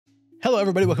Hello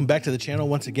everybody, welcome back to the channel.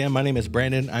 Once again, my name is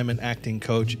Brandon. I'm an acting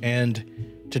coach,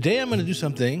 and today I'm going to do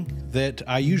something that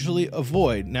I usually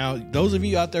avoid. Now, those of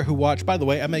you out there who watch, by the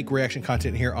way, I make reaction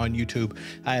content here on YouTube.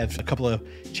 I have a couple of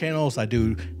channels. I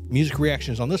do music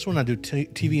reactions on this one, I do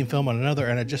TV and film on another,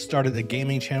 and I just started a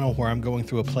gaming channel where I'm going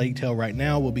through a Plague Tale right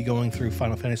now. We'll be going through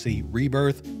Final Fantasy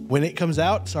Rebirth. When it comes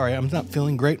out, sorry, I'm not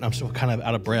feeling great and I'm still kind of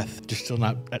out of breath, just still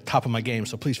not at top of my game,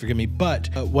 so please forgive me.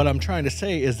 But what I'm trying to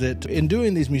say is that in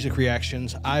doing these music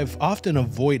reactions, I've often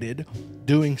avoided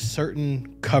doing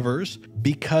certain covers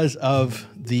because of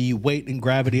the weight and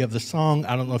gravity of the song.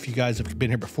 I don't know if you guys have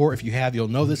been here before. If you have, you'll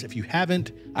know this. If you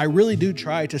haven't, I really do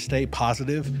try to stay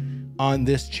positive on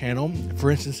this channel. For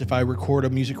instance, if I record a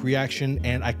music reaction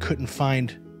and I couldn't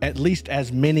find at least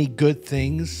as many good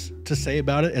things to say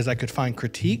about it as I could find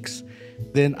critiques,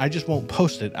 then I just won't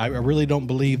post it. I really don't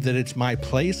believe that it's my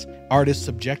place. Art is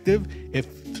subjective.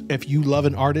 If you love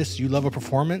an artist, you love a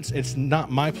performance, it's not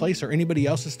my place or anybody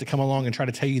else's to come along and try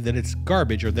to tell you that it's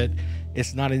garbage or that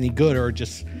it's not any good or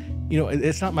just, you know,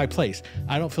 it's not my place.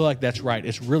 I don't feel like that's right.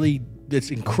 It's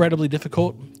incredibly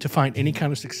difficult to find any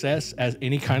kind of success as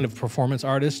any kind of performance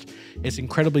artist. It's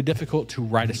incredibly difficult to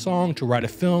write a song, to write a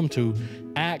film, to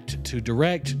act, to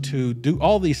direct, to do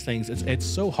all these things. It's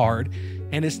so hard,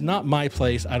 and it's not my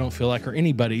place, I don't feel like, or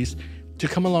anybody's, to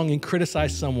come along and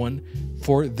criticize someone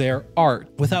for their art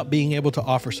without being able to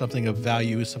offer something of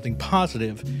value, something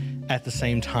positive at the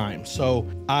same time. So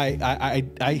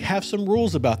I have some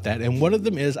rules about that, and one of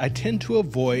them is I tend to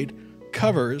avoid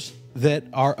covers that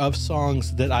are of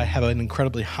songs that I have an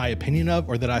incredibly high opinion of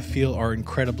or that I feel are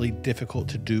incredibly difficult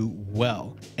to do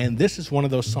well. And this is one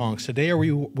of those songs. Today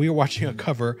we are watching a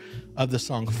cover of the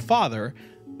song Father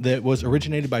that was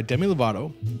originated by Demi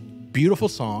Lovato. Beautiful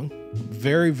song,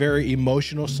 very, very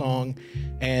emotional song,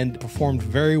 and performed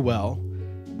very well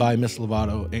by Miss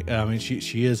Lovato. I mean,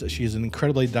 she is an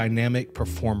incredibly dynamic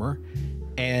performer,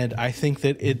 and I think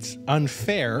that it's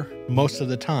unfair most of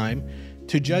the time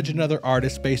to judge another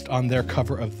artist based on their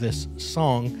cover of this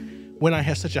song when I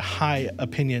have such a high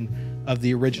opinion of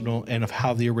the original and of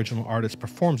how the original artist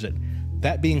performs it.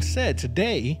 That being said,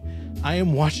 today I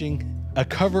am watching a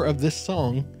cover of this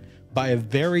song by a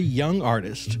very young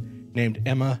artist named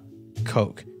Emma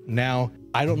Kok. Now,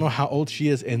 I don't know how old she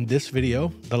is in this video.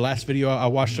 The last video I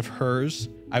watched of hers,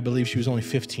 I believe she was only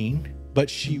 15, but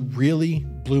she really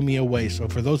blew me away. So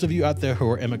for those of you out there who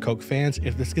are Emma Kok fans,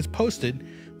 if this gets posted,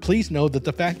 please know that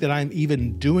the fact that I'm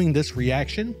even doing this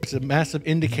reaction is a massive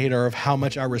indicator of how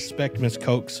much I respect Miss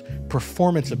Kok's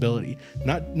performance ability.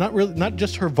 Not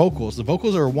just her vocals. The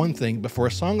vocals are one thing, but for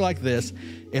a song like this,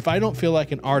 if I don't feel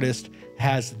like an artist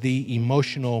has the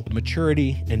emotional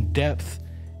maturity and depth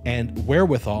and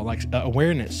wherewithal, like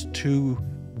awareness to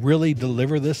really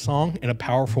deliver this song in a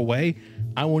powerful way,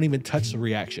 I won't even touch the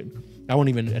reaction. I won't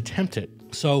even attempt it.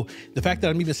 So the fact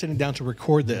that I'm even sitting down to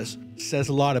record this says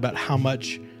a lot about how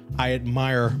much I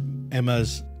admire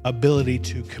Emma's ability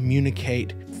to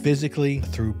communicate physically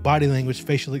through body language,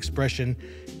 facial expression,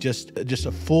 just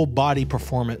a full body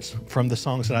performance from the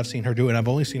songs that I've seen her do, and I've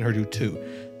only seen her do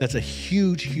 2. That's a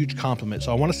huge, huge compliment.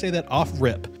 So I want to say that off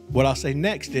rip. What I'll say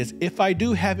next is, if I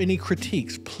do have any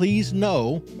critiques, please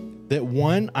know that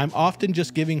one, I'm often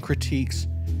just giving critiques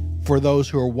for those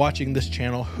who are watching this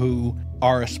channel who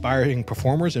are aspiring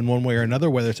performers in one way or another,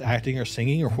 whether it's acting or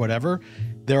singing or whatever.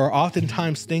 There are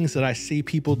oftentimes things that I see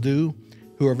people do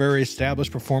who are very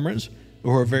established performers,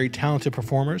 who are very talented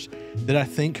performers, that I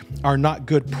think are not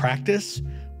good practice.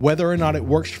 Whether or not it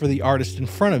works for the artist in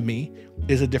front of me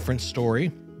is a different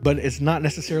story, but it's not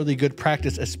necessarily good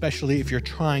practice, especially if you're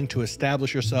trying to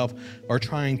establish yourself or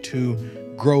trying to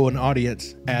grow an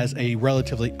audience as a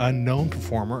relatively unknown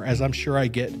performer, as I'm sure I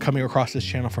get coming across this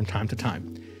channel from time to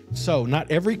time. So not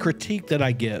every critique that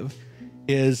I give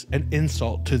is an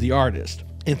insult to the artist.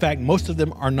 In fact, most of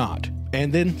them are not.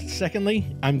 And then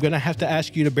secondly, I'm going to have to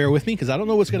ask you to bear with me because I don't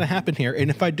know what's going to happen here. And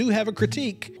if I do have a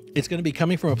critique, it's going to be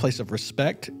coming from a place of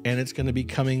respect, and it's going to be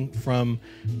coming from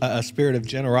a spirit of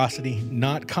generosity,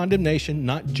 not condemnation,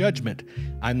 not judgment.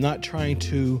 I'm not trying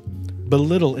to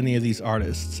belittle any of these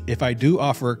artists. If I do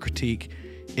offer a critique,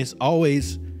 it's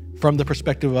always from the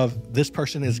perspective of, this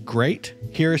person is great.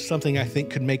 Here is something I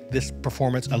think could make this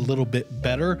performance a little bit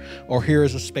better, or here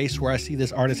is a space where I see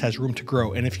this artist has room to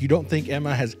grow. And if you don't think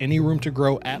Emma has any room to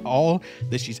grow at all,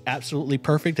 that she's absolutely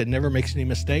perfect and never makes any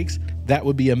mistakes, that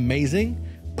would be amazing.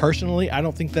 Personally, I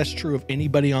don't think that's true of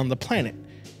anybody on the planet.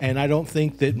 And I don't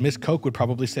think that Miss Kok would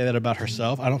probably say that about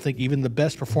herself. I don't think even the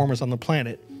best performers on the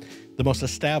planet, the most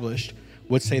established,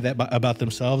 would say that about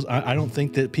themselves. I don't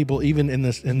think that people, even in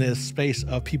this space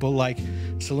of people like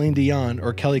Celine Dion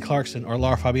or Kelly Clarkson or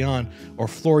Laura Fabian or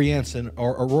Floor Jansen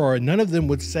or Aurora, none of them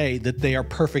would say that they are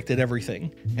perfect at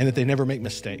everything and that they never make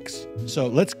mistakes. So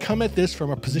let's come at this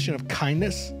from a position of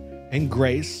kindness and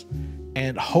grace,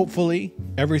 and hopefully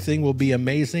everything will be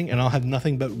amazing and I'll have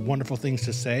nothing but wonderful things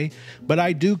to say. But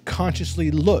I do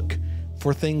consciously look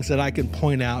for things that I can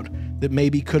point out that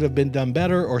maybe could have been done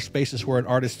better, or spaces where an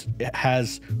artist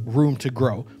has room to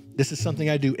grow. This is something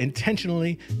I do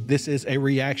intentionally. This is a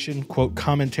reaction, quote,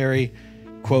 commentary,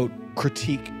 quote,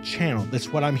 critique channel.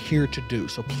 That's what I'm here to do.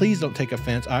 So please don't take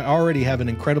offense. I already have an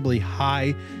incredibly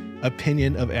high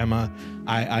opinion of Emma.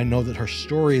 I know that her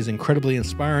story is incredibly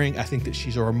inspiring. I think that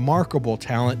she's a remarkable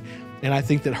talent. And I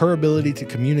think that her ability to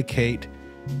communicate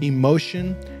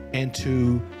emotion and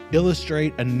to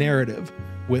illustrate a narrative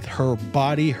with her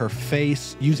body, her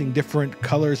face, using different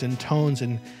colors and tones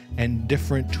and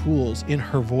different tools in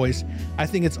her voice, I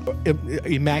think it's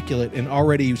immaculate and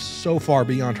already so far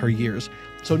beyond her years.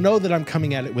 So know that I'm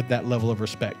coming at it with that level of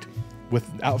respect.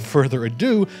 Without further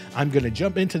ado, I'm going to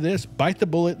jump into this, bite the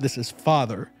bullet. This is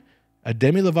Father, a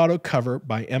Demi Lovato cover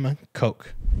by Emma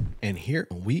Kok. And here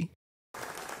we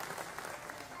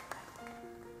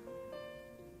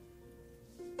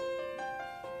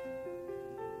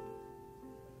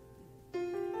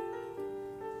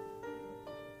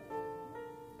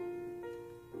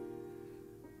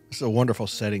It's a wonderful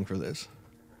setting for this.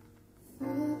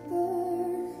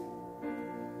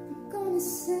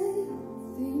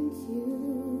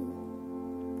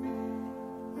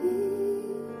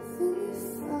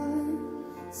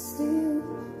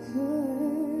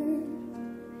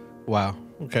 Wow.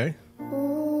 Okay. I'm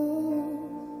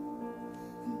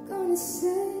gonna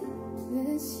say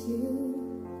bless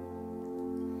you.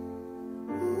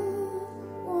 I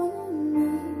wanna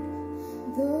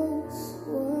mean those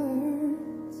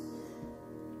words.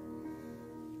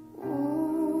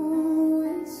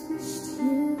 Always wished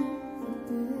you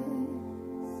the best.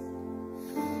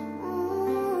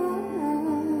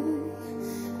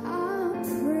 I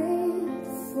prayed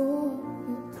for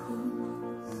your peace.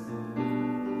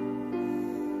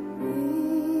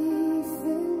 Even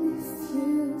if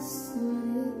you started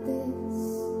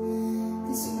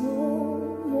this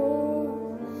war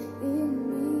in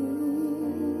me.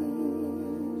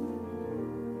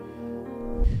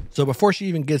 So before she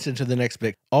even gets into the next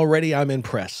bit, already I'm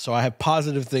impressed. So I have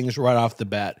positive things right off the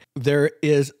bat. There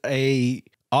is a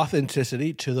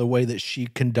authenticity to the way that she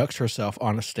conducts herself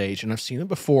on a stage. And I've seen it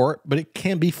before, but it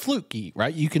can be fluky,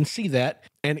 right? You can see that.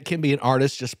 And it can be an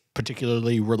artist just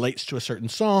particularly relates to a certain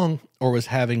song or was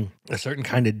having a certain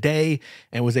kind of day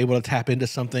and was able to tap into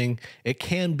something. It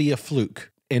can be a fluke.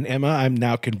 In Emma, I'm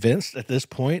now convinced at this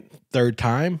point, third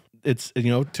time, it's,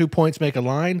 2 points make a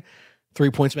line, 3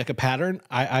 points make a pattern.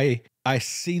 I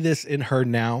see this in her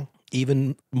now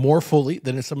even more fully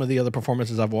than in some of the other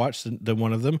performances I've watched than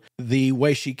one of them. The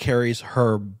way she carries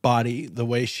her body, the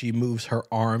way she moves her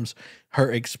arms,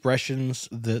 her expressions,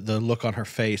 the look on her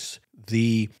face,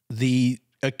 the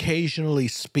occasionally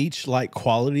speech-like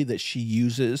quality that she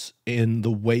uses in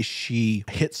the way she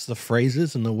hits the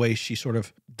phrases and the way she sort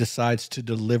of decides to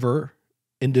deliver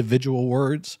individual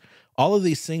words. All of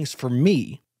these things for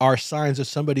me are signs of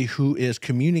somebody who is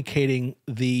communicating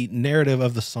the narrative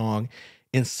of the song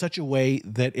in such a way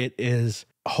that it is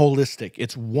holistic.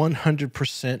 It's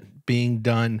 100% being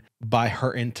done by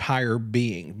her entire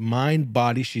being. Mind,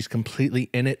 body, she's completely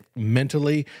in it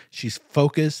mentally. She's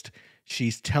focused.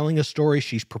 She's telling a story.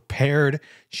 She's prepared.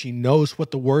 She knows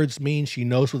what the words mean. She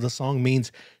knows what the song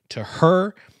means to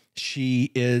her.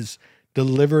 She is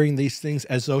delivering these things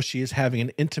as though she is having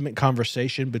an intimate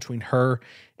conversation between her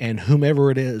and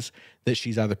whomever it is that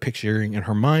she's either picturing in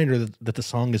her mind or that the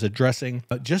song is addressing.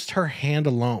 But just her hand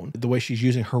alone, the way she's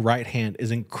using her right hand, is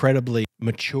incredibly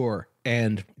mature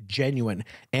and genuine.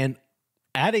 And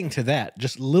adding to that,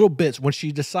 just little bits, when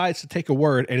she decides to take a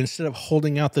word and instead of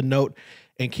holding out the note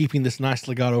and keeping this nice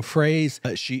legato phrase,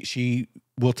 she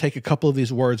will take a couple of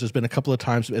these words. There's been a couple of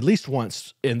times, at least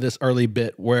once in this early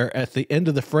bit, where at the end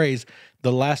of the phrase,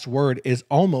 the last word is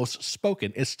almost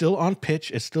spoken. It's still on pitch.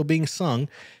 It's still being sung,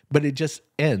 but it just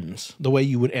ends the way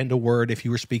you would end a word if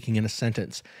you were speaking in a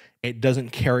sentence. It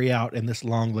doesn't carry out in this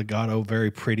long legato,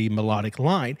 very pretty melodic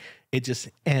line. It just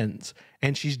ends.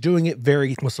 And she's doing it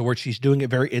very, She's doing it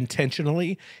very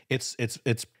intentionally. It's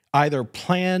either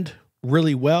planned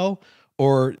really well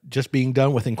or just being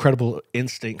done with incredible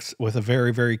instincts, with a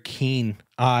very, very keen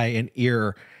eye and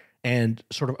ear and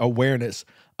sort of awareness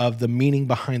of the meaning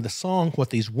behind the song, what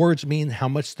these words mean, how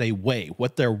much they weigh,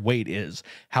 what their weight is,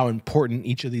 how important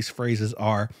each of these phrases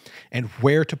are, and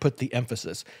where to put the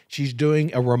emphasis. She's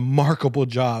doing a remarkable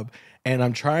job, and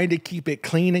I'm trying to keep it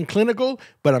clean and clinical,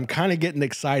 but I'm kind of getting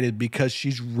excited because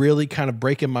she's really kind of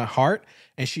breaking my heart,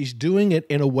 and she's doing it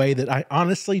in a way that I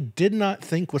honestly did not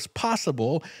think was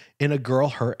possible in a girl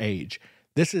her age.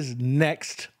 This is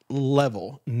next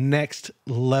level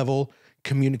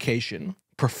communication,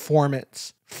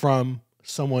 performance from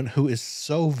someone who is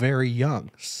so very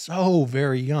young.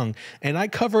 And I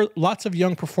cover lots of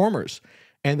young performers,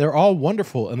 and they're all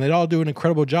wonderful, and they all do an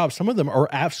incredible job. Some of them are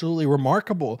absolutely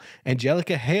remarkable.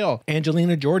 Angelica Hale,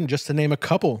 Angelina Jordan, just to name a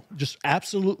couple, just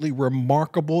absolutely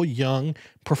remarkable young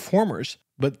performers.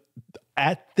 But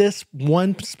at this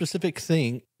one specific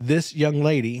thing, this young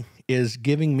lady is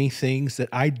giving me things that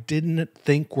I didn't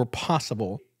think were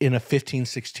possible in a 15,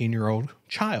 16-year-old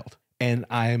child. And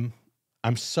I'm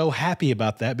so happy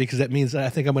about that, because that means that I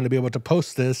think I'm going to be able to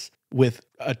post this with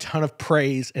a ton of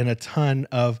praise and a ton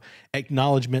of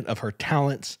acknowledgement of her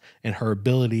talents and her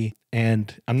ability.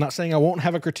 And I'm not saying I won't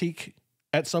have a critique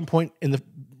at some point in the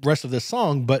rest of this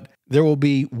song, but there will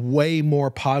be way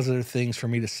more positive things for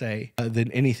me to say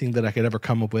than anything that I could ever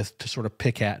come up with to sort of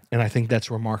pick at. And I think that's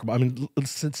remarkable. I mean,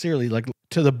 sincerely, like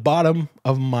to the bottom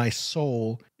of my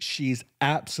soul, she's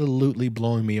absolutely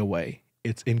blowing me away.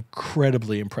 It's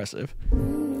incredibly impressive.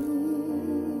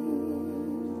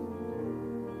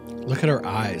 Look at her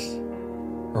eyes,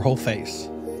 her whole face.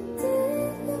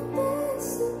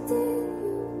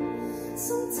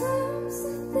 Sometimes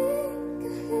I think I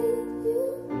hate you.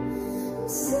 I'm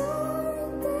sorry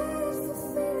that for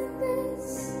feeling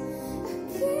this. I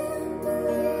can't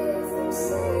believe I'm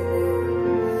saying it.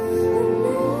 I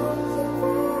know you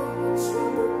want to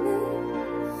trouble me.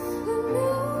 I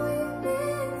know you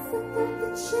never got the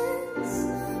chance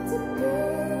to be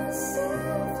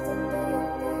yourself, to be your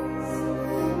best. I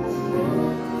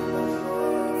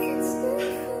hope it's given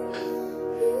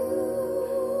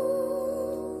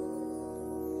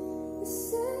you a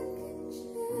second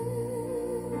chance.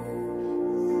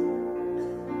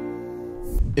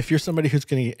 If you're somebody who's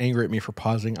going to get angry at me for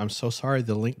pausing, I'm so sorry.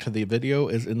 The link to the video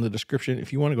is in the description.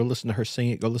 If you want to go listen to her sing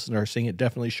it, go listen to her sing it.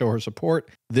 Definitely show her support.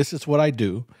 This is what I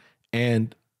do,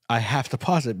 and I have to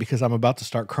pause it because I'm about to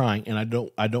start crying, and I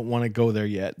don't want to go there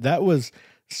yet. That was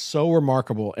so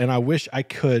remarkable, and I wish I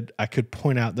could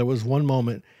point out there was one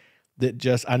moment that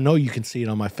just, I know you can see it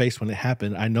on my face when it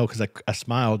happened. I know because a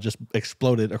smile just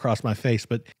exploded across my face,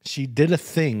 but she did a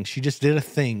thing. She just did a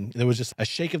thing. There was just a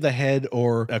shake of the head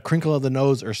or a crinkle of the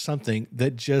nose or something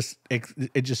that just,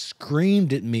 it just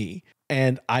screamed at me.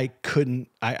 And I couldn't,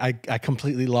 I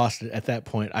completely lost it at that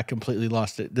point. I completely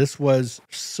lost it. This was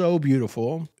so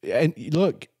beautiful. And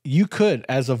look, you could,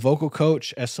 as a vocal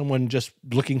coach, as someone just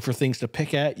looking for things to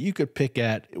pick at, you could pick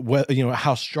at whether, you know,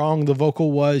 how strong the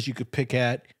vocal was. You could pick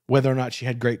at whether or not she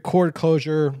had great chord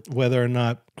closure, whether or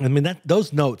not, I mean, that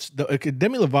those notes,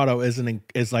 Demi Lovato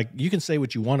is like, you can say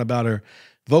what you want about her.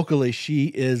 Vocally, she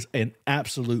is an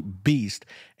absolute beast.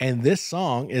 And this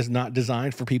song is not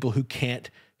designed for people who can't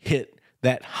hit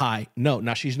that high note.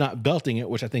 Now, she's not belting it,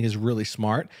 which I think is really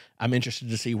smart. I'm interested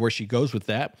to see where she goes with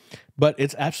that. But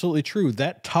it's absolutely true.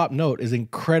 That top note is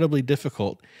incredibly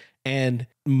difficult. And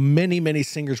many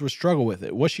singers would struggle with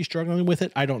it. Was she struggling with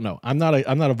it? I don't know. I'm not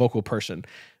a vocal person.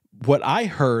 What I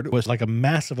heard was like a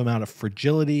massive amount of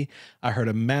fragility. I heard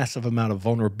a massive amount of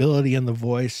vulnerability in the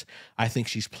voice. I think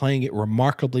she's playing it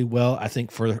remarkably well. I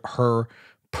think for her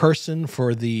person,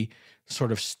 for the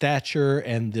sort of stature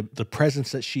and the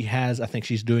presence that she has, I think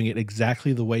she's doing it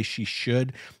exactly the way she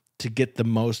should to get the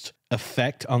most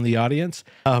effect on the audience.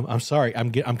 I'm sorry,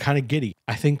 I'm kind of giddy.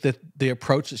 I think that the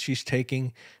approach that she's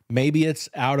taking, maybe it's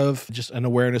out of just an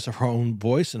awareness of her own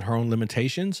voice and her own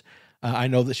limitations. I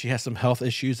know that she has some health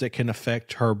issues that can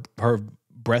affect her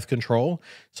breath control.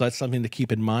 So that's something to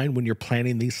keep in mind when you're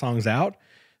planning these songs out.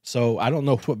 So I don't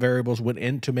know what variables went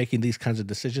into making these kinds of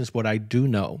decisions. What I do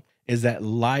know is that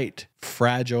light,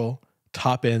 fragile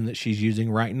top end that she's using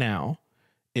right now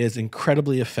is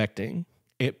incredibly affecting.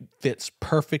 It fits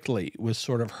perfectly with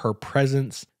sort of her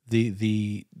presence,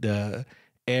 the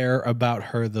air about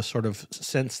her, the sort of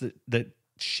sense that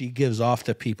she gives off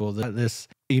to people, this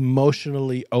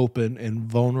emotionally open and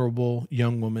vulnerable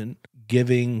young woman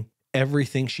giving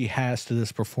everything she has to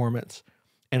this performance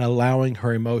and allowing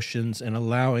her emotions and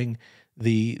allowing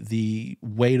the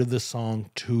weight of the song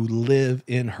to live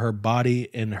in her body,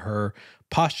 in her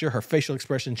posture, her facial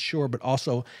expression, sure, but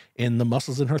also in the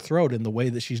muscles in her throat, in the way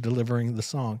that she's delivering the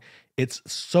song. It's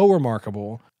so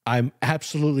remarkable. I'm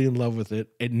absolutely in love with it.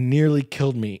 It nearly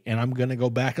killed me, and I'm going to go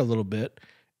back a little bit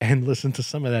and listen to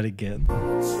some of that again.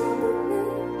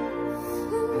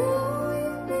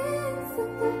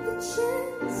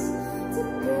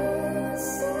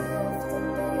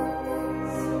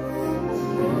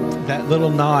 That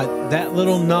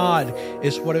little nod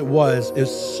is what it was.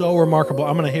 It's so remarkable.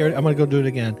 I'm going to hear it. I'm going to go do it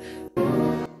again.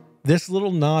 This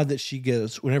little nod that she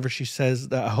gives whenever she says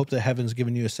that I hope that heaven's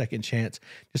given you a second chance,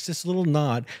 just this little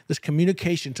nod, this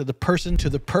communication to the person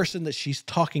that she's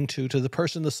talking to the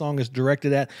person the song is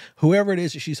directed at, whoever it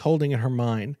is that she's holding in her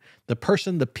mind, the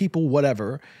person, the people,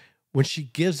 whatever. When she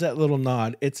gives that little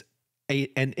nod, it's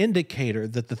an indicator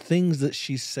that the things that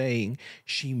she's saying,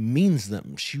 she means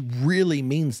them. She really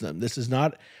means them. This is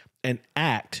not an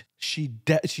act. She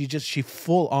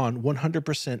full on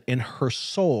 100% in her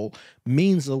soul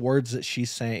means the words that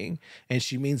she's saying, and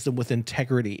she means them with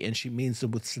integrity, and she means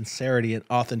them with sincerity and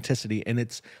authenticity. And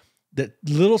it's that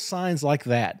little signs like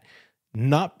that,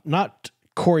 not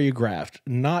choreographed,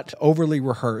 not overly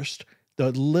rehearsed,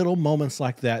 the little moments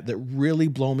like that really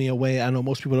blow me away. I know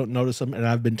most people don't notice them, and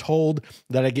I've been told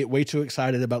that I get way too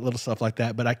excited about little stuff like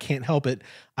that, but I can't help it.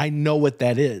 I know what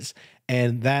that is,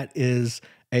 and that is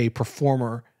a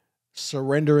performer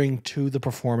surrendering to the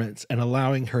performance and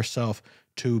allowing herself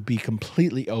to be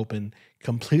completely open,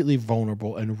 completely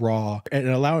vulnerable and raw, and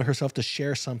allowing herself to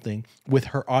share something with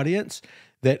her audience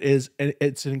it's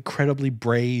an incredibly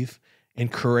brave and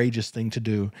courageous thing to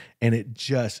do, and it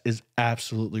just is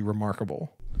absolutely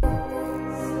remarkable.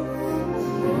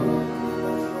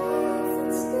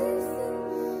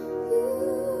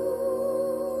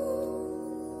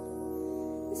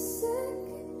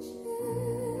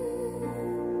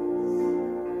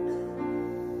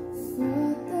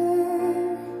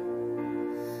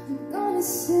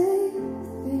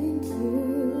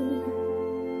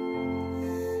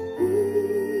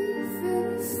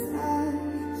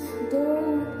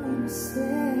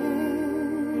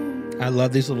 I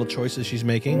love these little choices she's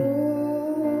making.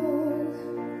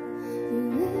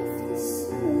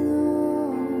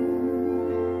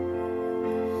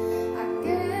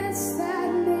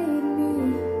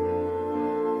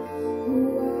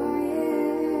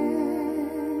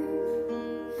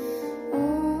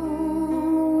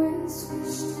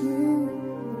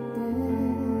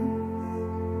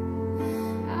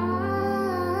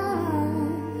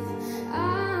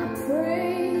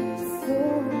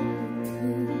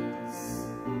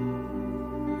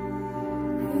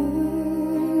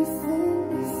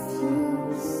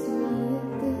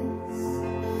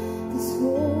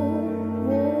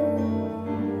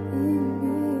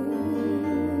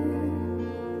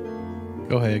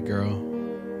 Go ahead, girl.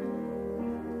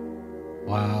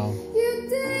 Wow. You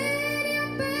did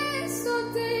your best,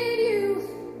 or did you?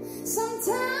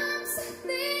 Sometimes I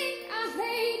think I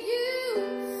hate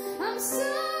you. I'm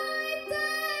sorry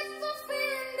that for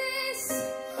feeling this.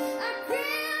 I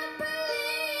can't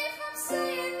believe I'm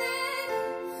saying that.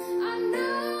 I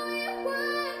know you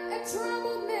were a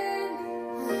troubled man.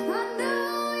 I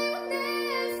know you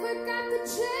never got the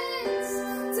chance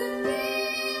to be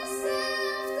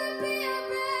yourself, to be your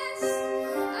best.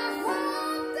 I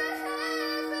hope that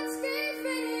heaven's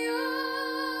given you.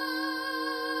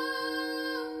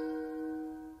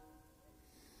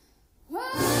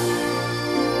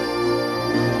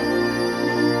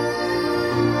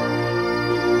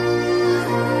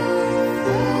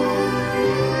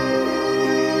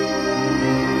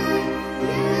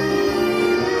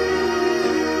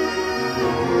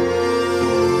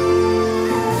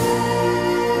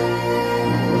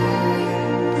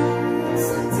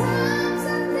 Sometimes I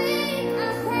think I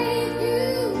hate you.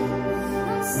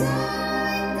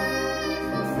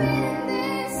 I'm sorry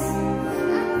that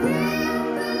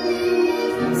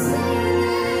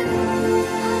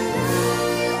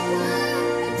for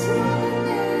feeling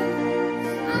this. I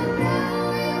can't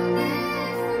believe I'm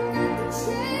saying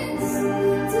that.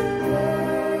 I know you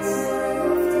were a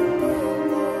troubled man.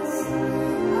 I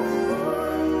know you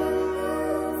never got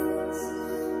the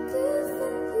chance to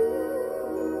be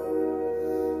yourself, to be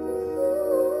your best.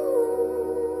 I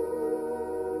hope that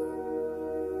heaven's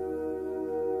given you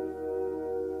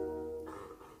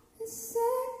a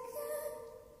second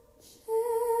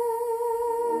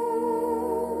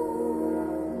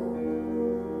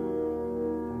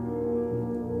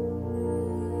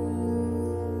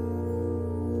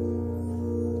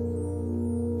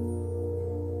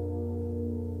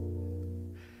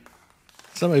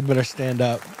Somebody better stand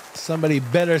up. Somebody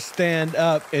better stand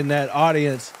up in that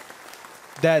audience.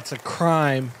 That's a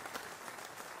crime.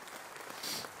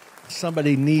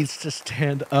 Somebody needs to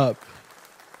stand up.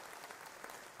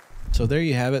 So there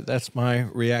you have it. That's my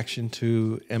reaction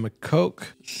to Emma Kok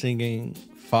singing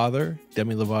Father,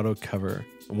 Demi Lovato cover.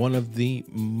 One of the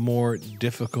more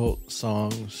difficult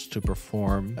songs to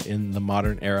perform in the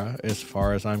modern era, as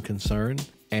far as I'm concerned.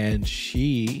 And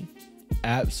she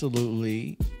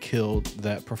absolutely killed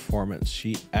that performance.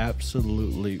 She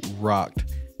absolutely rocked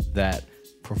that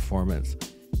performance.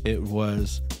 It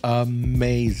was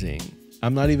amazing.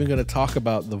 I'm not even going to talk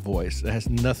about the voice. It has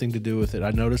nothing to do with it.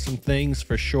 I noticed some things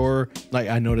for sure. Like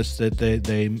I noticed that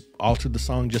they altered the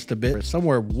song just a bit,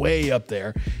 somewhere way up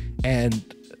there.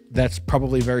 And that's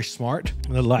probably very smart.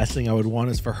 The last thing I would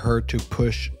want is for her to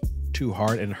push too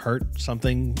hard and hurt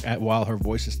something while her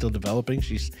voice is still developing.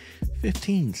 She's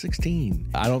 15, 16.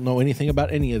 I don't know anything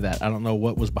about any of that. I don't know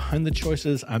what was behind the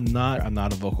choices. I'm not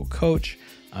a vocal coach.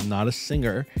 I'm not a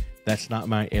singer. That's not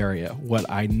my area. What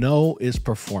I know is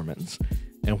performance.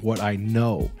 And what I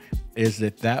know is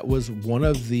that was one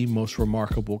of the most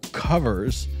remarkable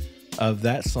covers of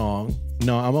that song.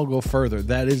 No, I'm gonna go further.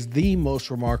 That is the most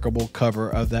remarkable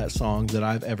cover of that song that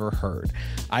I've ever heard.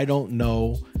 I don't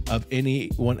know of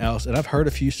anyone else, and I've heard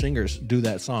a few singers do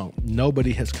that song.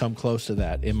 Nobody has come close to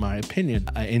that, in my opinion.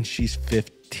 And she's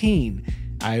 15.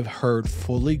 I've heard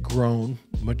fully grown,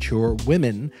 mature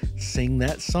women sing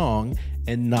that song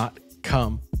and not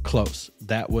come close.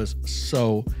 That was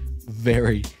so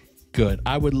very good.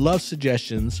 I would love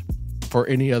suggestions for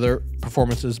any other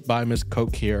performances by Miss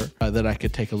Kok here that I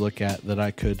could take a look at, that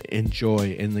I could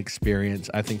enjoy and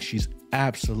experience. I think she's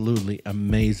absolutely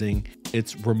amazing.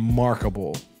 It's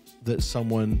remarkable that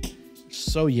someone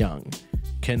so young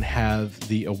can have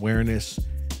the awareness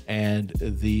and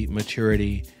the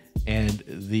maturity and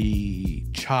the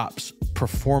chops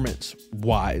performance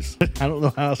wise. I don't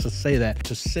know how else to say that.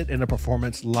 To sit in a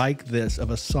performance like this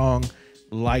of a song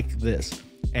like this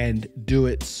and do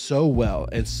it so well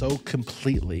and so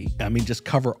completely. I mean, just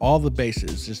cover all the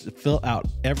bases, just fill out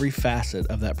every facet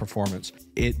of that performance.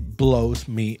 It blows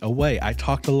me away. I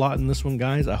talked a lot in this one,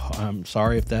 guys. I'm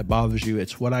sorry if that bothers you.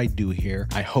 It's what I do here.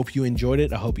 I hope you enjoyed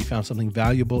it. I hope you found something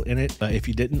valuable in it. If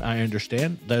you didn't, I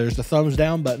understand. There's the thumbs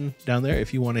down button down there.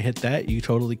 If you want to hit that, you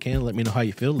totally can. Let me know how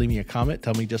you feel. Leave me a comment.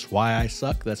 Tell me just why I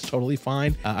suck. That's totally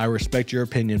fine. I respect your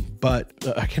opinion, but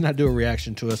I cannot do a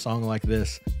reaction to a song like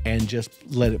this and just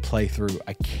let it play through.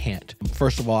 I can't.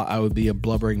 First of all, I would be a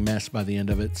blubbering mess by the end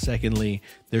of it. Secondly,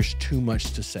 there's too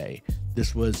much to say.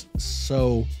 This was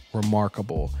so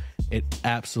remarkable. It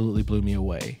absolutely blew me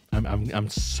away. I'm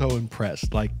so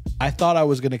impressed. Like, I thought I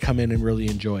was going to come in and really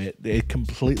enjoy it. It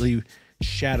completely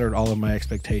shattered all of my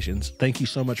expectations. Thank you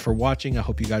so much for watching. I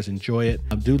hope you guys enjoy it.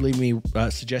 Do leave me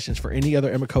suggestions for any other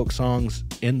Emma Kok songs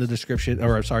in the description,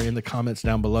 or sorry, in the comments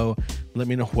down below. Let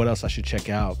me know what else I should check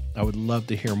out. I would love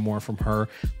to hear more from her.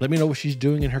 Let me know what she's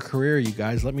doing in her career, you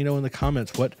guys. Let me know in the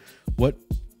comments what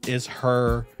is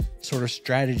her sort of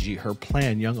strategy, her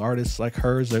plan. Young artists like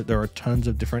hers, there are tons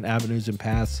of different avenues and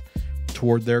paths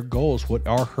toward their goals. What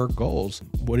are her goals?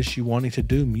 What is she wanting to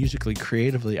do musically,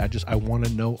 creatively? I want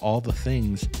to know all the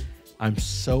things. I'm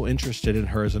so interested in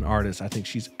her as an artist. I think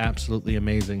she's absolutely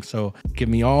amazing. So give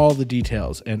me all the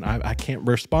details, and I can't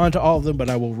respond to all of them,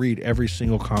 but I will read every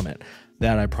single comment.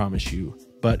 That I promise you.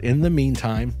 But in the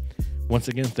meantime, once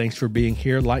again, thanks for being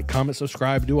here. Like, comment,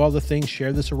 subscribe, do all the things.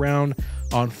 Share this around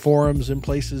on forums and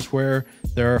places where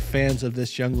there are fans of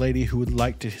this young lady who would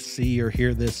like to see or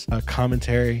hear this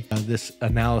commentary, this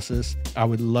analysis. I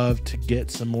would love to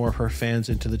get some more of her fans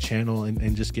into the channel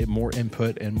and just get more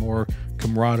input and more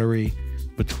camaraderie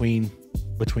between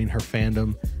her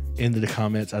fandom into the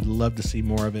comments. I'd love to see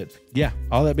more of it. Yeah,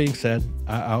 all that being said,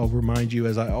 I'll remind you,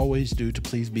 as I always do, to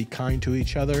please be kind to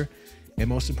each other, and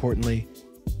most importantly,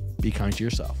 be kind to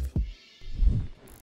yourself.